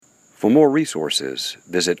For more resources,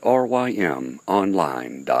 visit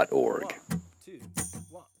rymonline.org.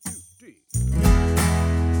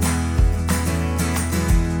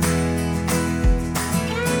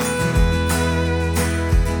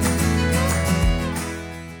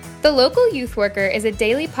 The Local Youth Worker is a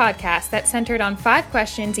daily podcast that's centered on 5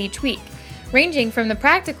 questions each week. Ranging from the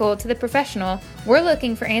practical to the professional, we're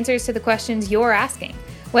looking for answers to the questions you're asking.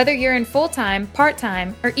 Whether you're in full-time,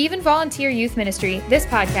 part-time, or even volunteer youth ministry, this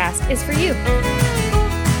podcast is for you.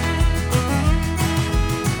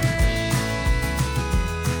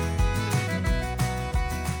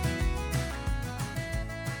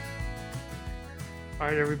 All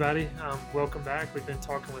right, everybody, welcome back. We've been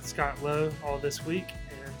talking with Scott Lowe all this week,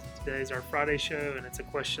 and today's our Friday show, and it's a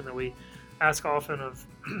question that we ask often of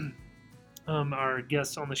our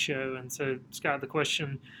guests on the show. And so, Scott, the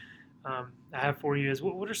question I have for you is,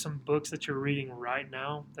 what are some books that you're reading right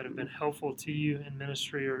now that have been helpful to you in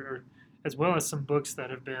ministry, or as well as some books that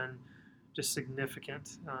have been just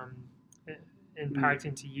significant,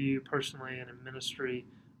 impacting to you personally and in ministry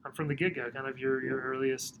from the get-go, kind of your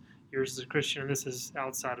earliest years as a Christian, and this is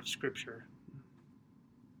outside of Scripture?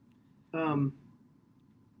 Right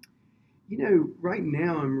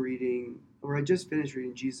now I'm reading, or I just finished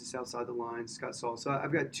reading Jesus Outside the Lines, Scott Sauls. So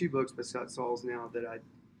I've got 2 books by Scott Sauls now that I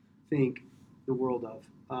think the world of.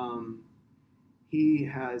 He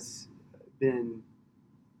has been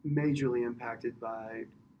majorly impacted by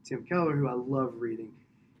Tim Keller, who I love reading,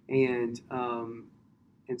 and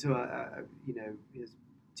so his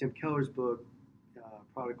Tim Keller's book,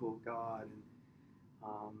 Prodigal God,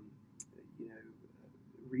 and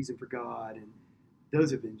Reason for God, and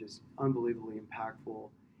those have been just unbelievably impactful.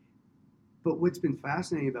 But what's been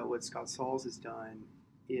fascinating about what Scott Sauls has done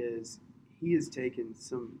is he has taken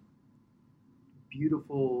some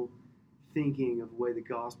beautiful thinking of the way the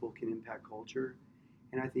gospel can impact culture,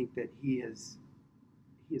 and I think that he has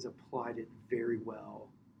applied it very well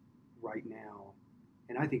right now.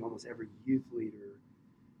 And I think almost every youth leader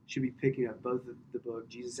should be picking up both the book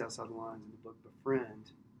Jesus Outside the Lines and the book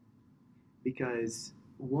Befriend, because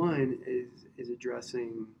one is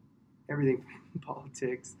addressing everything from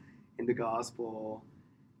politics and the gospel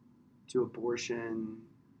to abortion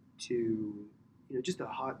to just a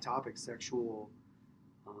hot topic, sexual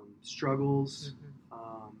struggles,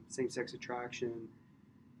 same-sex attraction,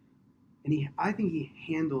 and I think he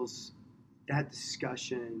handles that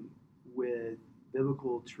discussion with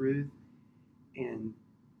biblical truth and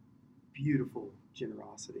beautiful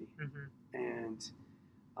generosity, and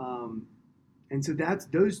so that's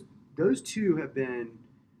those 2 have been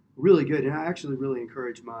really good. And I actually really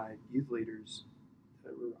encourage my youth leaders.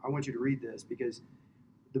 I want you to read this, because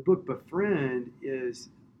the book Befriend is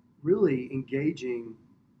really engaging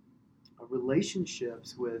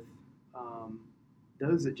relationships with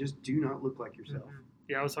those that just do not look like yourself.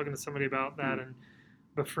 Yeah, I was talking to somebody about that, and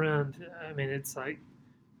Befriend, I mean, it's like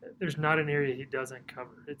there's not an area he doesn't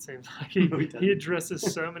cover. It seems like he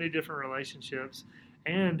addresses so many different relationships,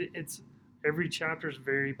 and every chapter is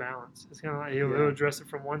very balanced. It's kind of like he'll address it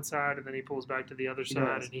from one side, and then he pulls back to the other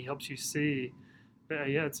side, and he helps you see. But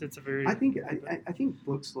it's a very. I think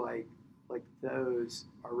books like those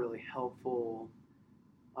are really helpful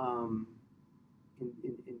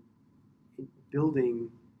in building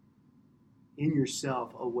in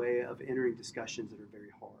yourself a way of entering discussions that are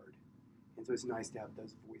very hard, and so it's nice to have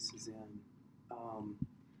those voices in.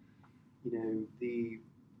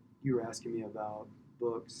 You were asking me about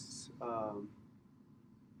books,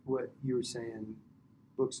 what you were saying,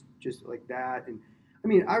 books just like that, and I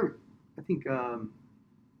mean, I think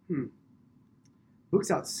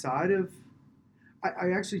books outside of,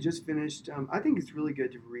 I actually just finished. I think it's really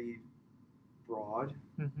good to read broad,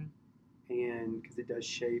 and because it does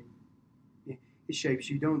shape. It shapes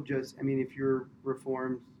you. Don't just. I mean, if you're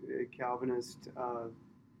Reformed Calvinist,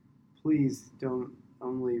 please don't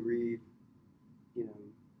only read,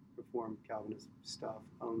 Reformed Calvinist stuff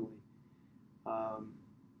only.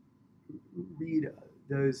 Read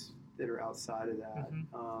those that are outside of that.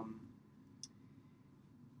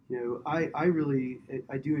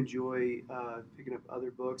 I do enjoy picking up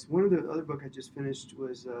other books. One of the other book I just finished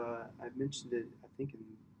was I mentioned it, I think, in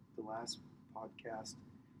the last podcast,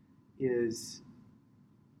 is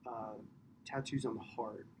Tattoos on the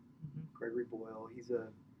Heart. Gregory Boyle. He's a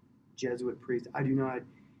Jesuit priest. I do not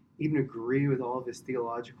even agree with all of his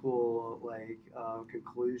theological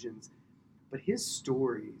conclusions, but his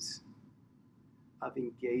stories of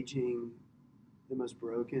engaging the most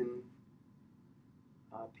broken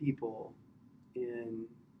people in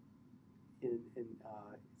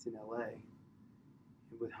it's in LA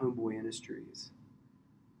with Homeboy Industries,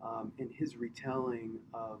 and his retelling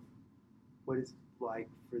of what it's like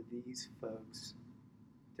for these folks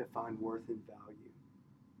to find worth and value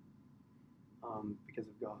because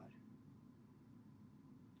of God.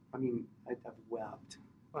 I mean, I've wept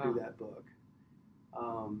through that book.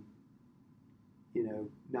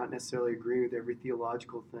 Not necessarily agreeing with every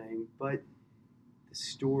theological thing, but the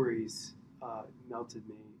stories melted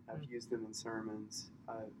me. I've used them in sermons,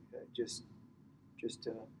 just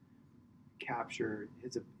to capture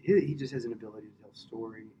he just has an ability to tell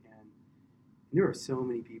story, and there are so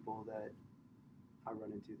many people that I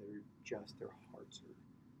run into that are just, their hearts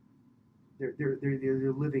are,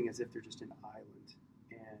 they're living as if they're just an island,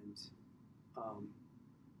 and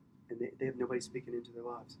they have nobody speaking into their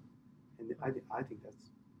lives, and I think that's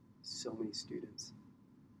so many students.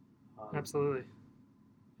 Absolutely.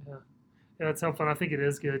 Yeah, that's helpful. And I think it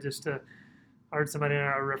is good just to. I heard somebody, and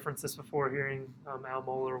I referenced this before, hearing Al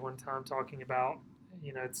Mohler one time talking about,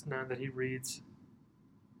 it's known that he reads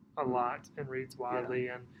a lot and reads widely,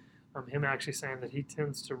 and him actually saying that he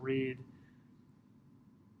tends to read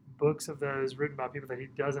books of those written by people that he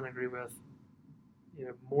doesn't agree with,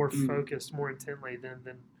 more focused, more intently than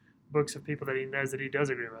books of people that he knows that he does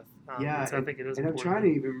agree with. So I think it is and important. I'm trying to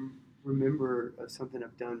even remember something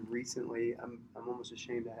I've done recently. I'm almost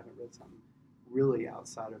ashamed I haven't read something really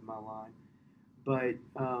outside of my line. But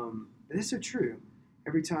it's so true.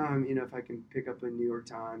 Every time, if I can pick up a New York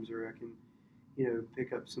Times, or I can,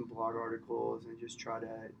 pick up some blog articles and just try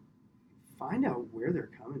to find out where they're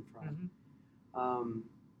coming from,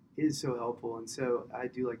 it is so helpful. And so I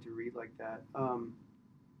do like to read like that. I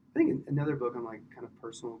think another book on like kind of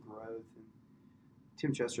personal growth, and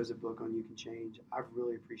Tim Chester has a book on You Can Change. I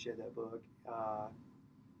really appreciate that book.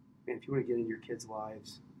 Man, if you want to get into your kids'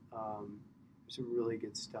 lives, some really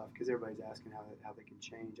good stuff, because everybody's asking how they can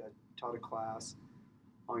change. I taught a class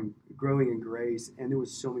on growing in grace, and there was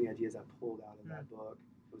so many ideas I pulled out of that book.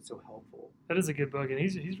 It was so helpful. That is a good book, and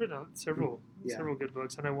he's written several good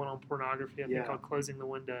books. I know one on pornography, I think, called Closing the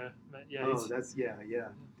Window. That's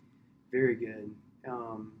very good.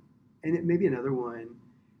 And it may be another one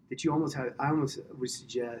that you almost have. I almost would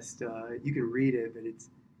suggest you can read it, but it's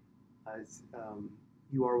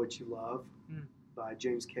You Are What You Love by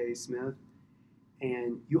James K. Smith.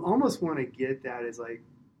 And you almost want to get that as like,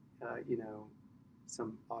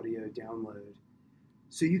 some audio download.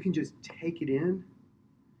 So you can just take it in,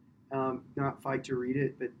 not fight to read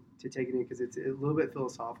it, but to take it in, because it's a little bit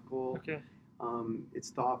philosophical. Okay.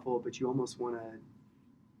 It's thoughtful, but you almost want to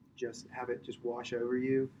just have it just wash over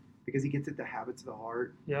you, because he gets at the habits of the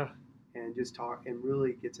heart. Yeah. And just talk, and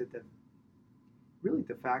really gets at the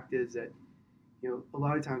fact is that, a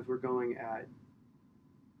lot of times we're going at,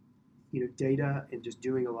 data and just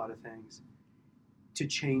doing a lot of things to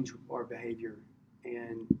change our behavior.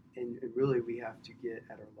 And really we have to get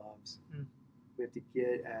at our loves. We have to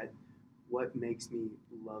get at what makes me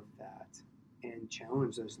love that, and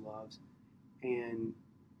challenge those loves, and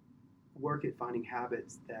work at finding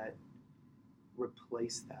habits that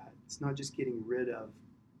replace that. It's not just getting rid of,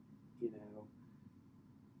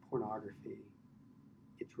 pornography.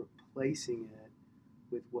 It's replacing it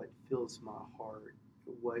with what fills my heart,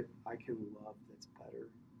 what I can love that's better.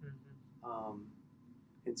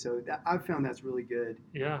 And so I've found that's really good.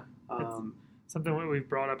 Yeah. Something we've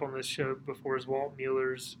brought up on this show before is Walt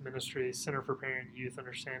Mueller's ministry, Center for Parent and Youth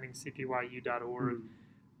Understanding, cpyu.org.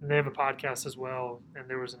 And they have a podcast as well. And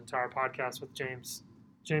there was an entire podcast with James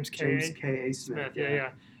K. Smith.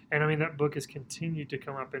 Yeah. And I mean, that book has continued to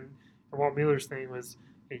come up. And Walt Mueller's thing was,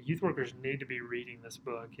 youth workers need to be reading this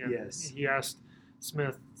book. And he asked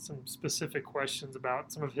Smith some specific questions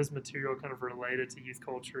about some of his material kind of related to youth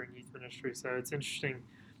culture and youth ministry. So it's interesting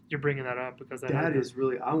you're bringing that up, because that is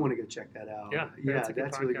really, I want to go check that out.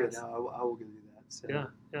 That's really good. I will go do that. So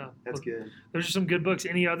that's good. Those are some good books.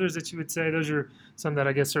 Any others that you would say? Those are some that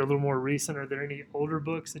I guess are a little more recent. Are there any older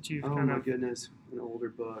books that you've my goodness, an older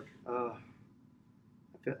book. I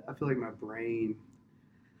feel like my brain,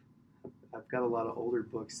 I've got a lot of older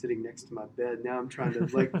books sitting next to my bed. Now I'm trying to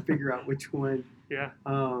figure out which one. Yeah.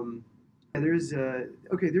 There's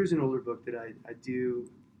an older book that I do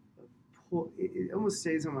pull. It almost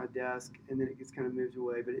stays on my desk, and then it gets kind of moved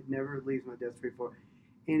away, but it never leaves my desk very far.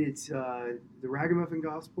 And it's the Ragamuffin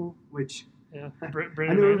Gospel, which I know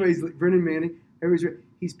everybody's Brennan Manning.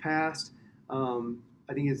 He's passed.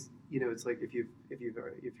 I think it's it's like if you're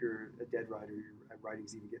a dead writer, your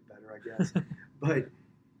writing's even get better, I guess. But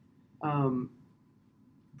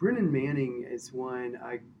Brennan Manning is one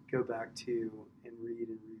I go back to and read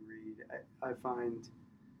and reread. I find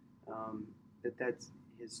that's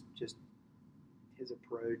his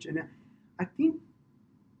approach, and I think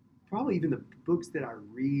probably even the books that I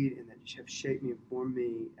read and that have shaped me and formed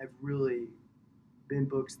me have really been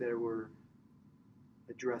books that were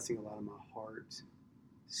addressing a lot of my heart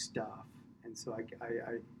stuff, and so I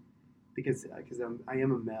because I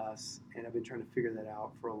am a mess, and I've been trying to figure that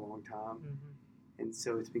out for a long time, and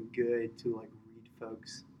so it's been good to like read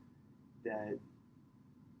folks that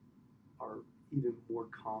are even more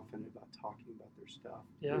confident about talking about their stuff,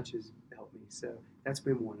 which has helped me. So that's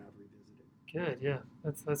been one I've revisited. Good, yeah,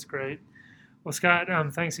 that's great. Well, Scott,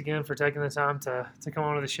 thanks again for taking the time to come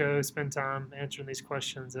on to the show, spend time answering these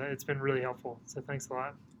questions. It's been really helpful, so thanks a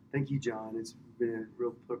lot. Thank you, John. It's been a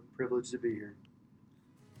real privilege to be here.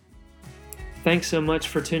 Thanks so much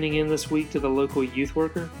for tuning in this week to the Local Youth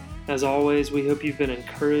Worker. As always, we hope you've been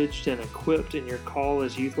encouraged and equipped in your call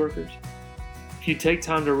as youth workers. If you take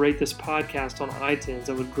time to rate this podcast on iTunes,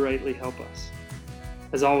 that would greatly help us.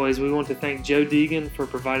 As always, we want to thank Joe Deegan for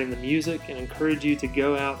providing the music and encourage you to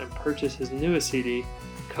go out and purchase his newest CD,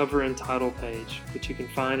 Cover and Title Page, which you can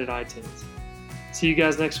find at iTunes. See you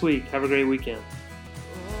guys next week. Have a great weekend.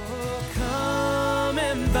 Oh, come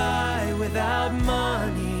and buy without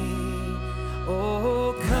money.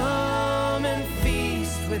 Oh, come.